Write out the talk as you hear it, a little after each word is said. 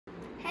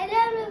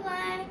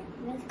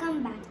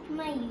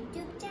my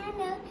YouTube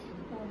channel,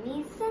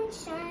 Mommy's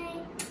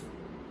Sunshine.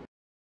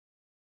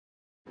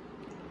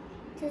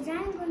 Today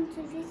I'm going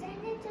to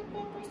present a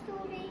paper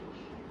story.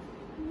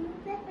 New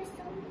paper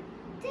story.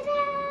 Ta-da!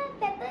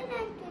 Pepper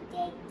like to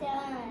take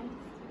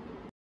turns.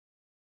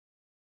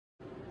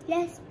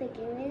 Let's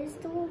begin with the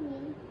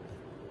story.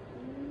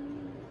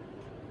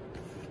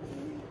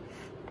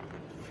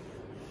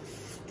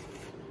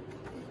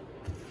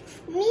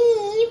 Me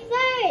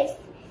first!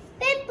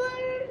 Pepper!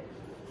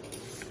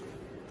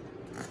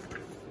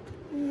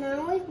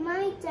 Now it's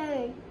my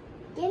turn.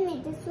 Give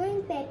me the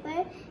swing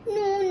paper.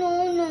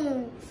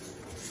 No.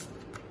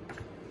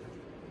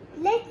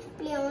 Let's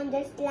play on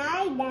the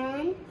slide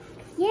then.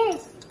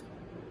 Yes.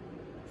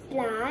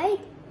 Slide.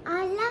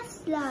 I love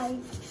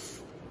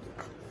slides.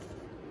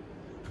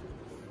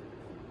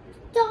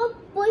 Stop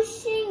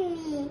pushing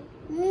me.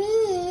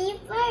 Me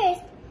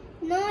first.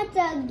 Not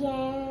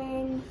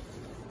again.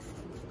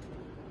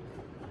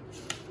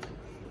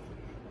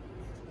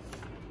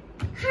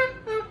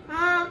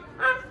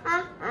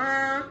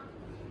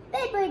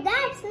 Pepper,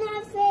 that's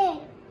not fair.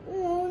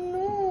 Oh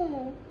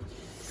no.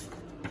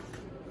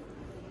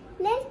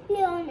 Let's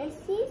play on a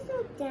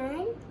seesaw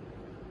then.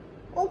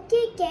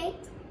 Okay,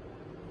 Kate.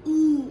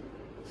 E.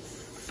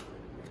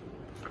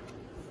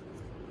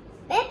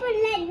 Pepper,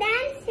 let's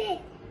dance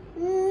it.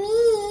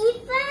 Me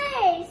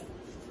first.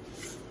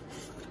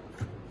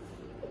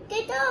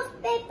 Get off,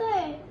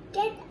 Pepper.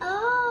 Get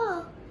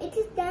off. It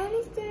is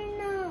Danny's turn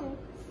now.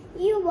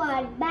 You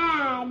are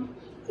bad.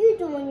 You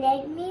don't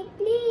let me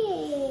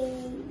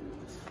play.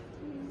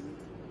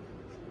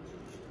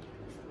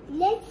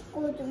 Let's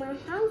go to my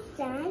house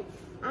then.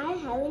 I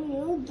have a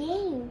new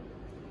game.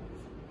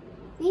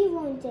 We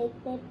won't take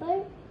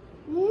Pepper.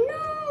 No,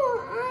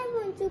 I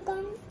want to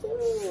come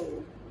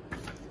too.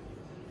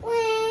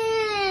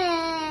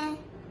 Wah.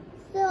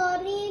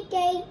 Sorry,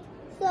 Kate.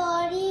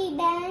 Sorry,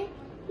 Dan.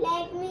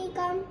 Let me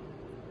come.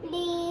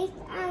 Please,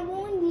 I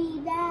won't be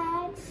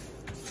bad.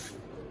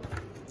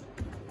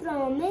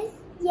 Promise?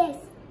 Yes,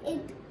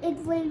 it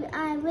will.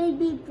 I will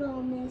be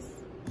promise.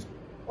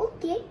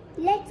 Okay,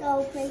 let's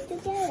all play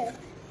together.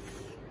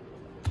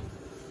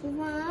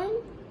 1,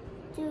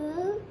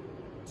 2,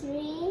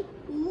 3.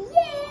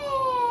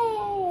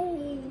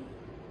 Yay!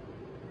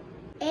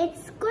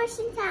 It's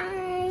question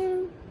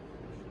time.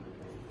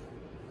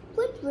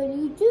 What will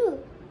you do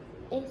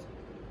if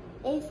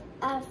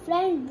a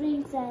friend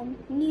brings a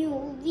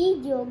new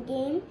video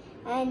game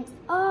and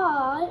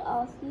all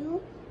of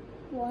you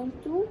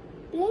want to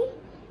play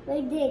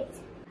with it?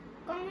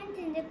 Comment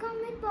in the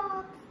comment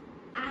box.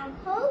 I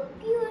hope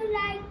you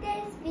like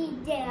this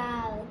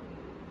video.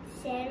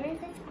 Share and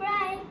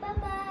subscribe. Bye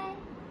bye.